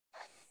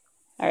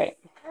All right.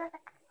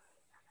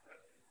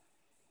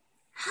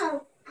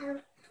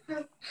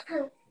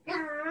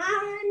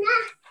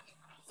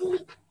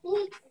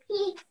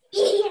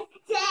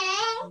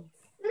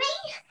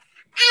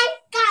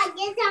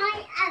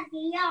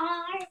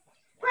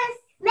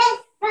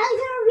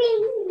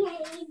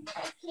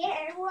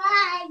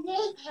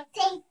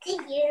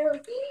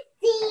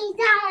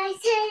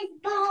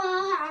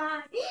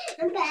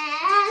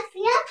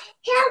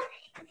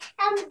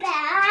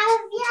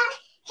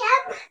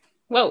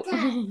 Whoa.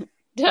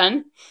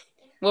 Done?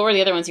 What were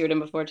the other ones you were doing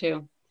before,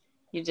 too?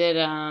 You did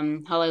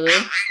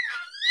Hallelujah?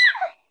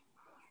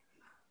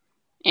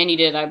 And you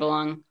did I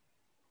Belong.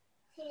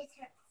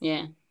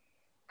 Yeah.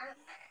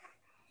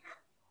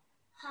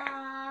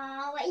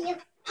 How are you?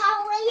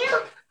 How are you?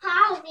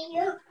 How are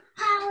you?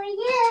 How are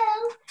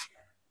you?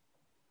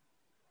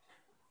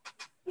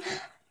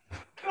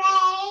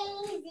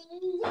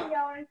 Crazy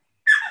Lord.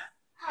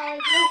 How are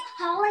you?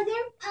 How are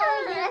you?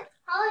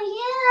 How are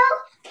you?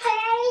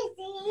 How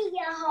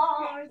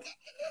are you?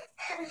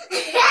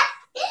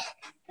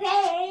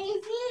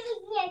 Crazy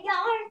Lord. Crazy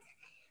Lord.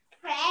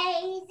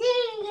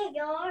 Crazy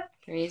Lord.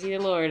 Praise the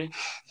Lord.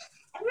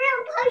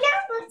 Everyone put your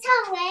books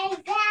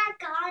away back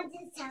on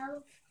the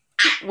shelf.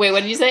 Wait,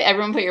 what did you say?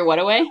 Everyone put your what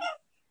away?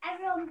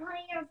 Everyone put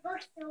your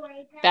books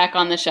away Back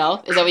on the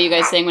shelf? Is that what you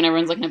guys saying when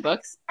everyone's looking at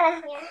books?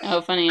 Yeah.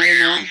 Oh, funny. I didn't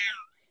know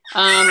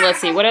that. Let's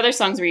see. What other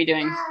songs were you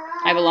doing?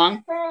 I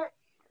Belong?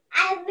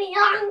 I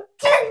belong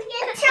to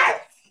the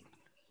church.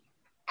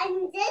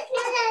 And this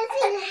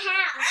is in the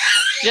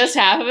house. Just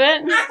half of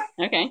it?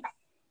 Okay.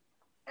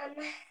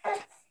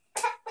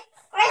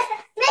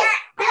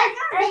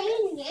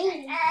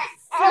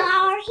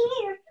 Are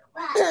here.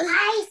 Well,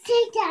 I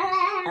sit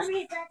down,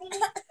 everybody.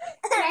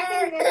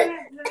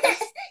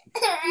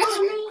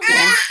 Mommy,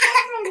 Yeah.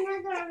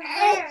 another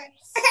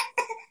verse.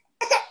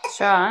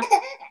 Sure.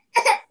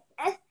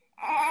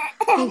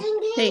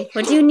 Hey,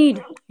 what do you need?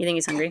 You think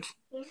he's hungry?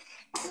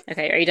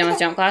 Okay, are you done with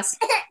jump class?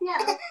 No.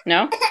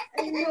 No?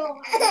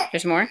 No.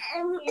 There's more?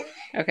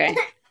 Yeah. Okay.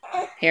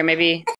 Here, maybe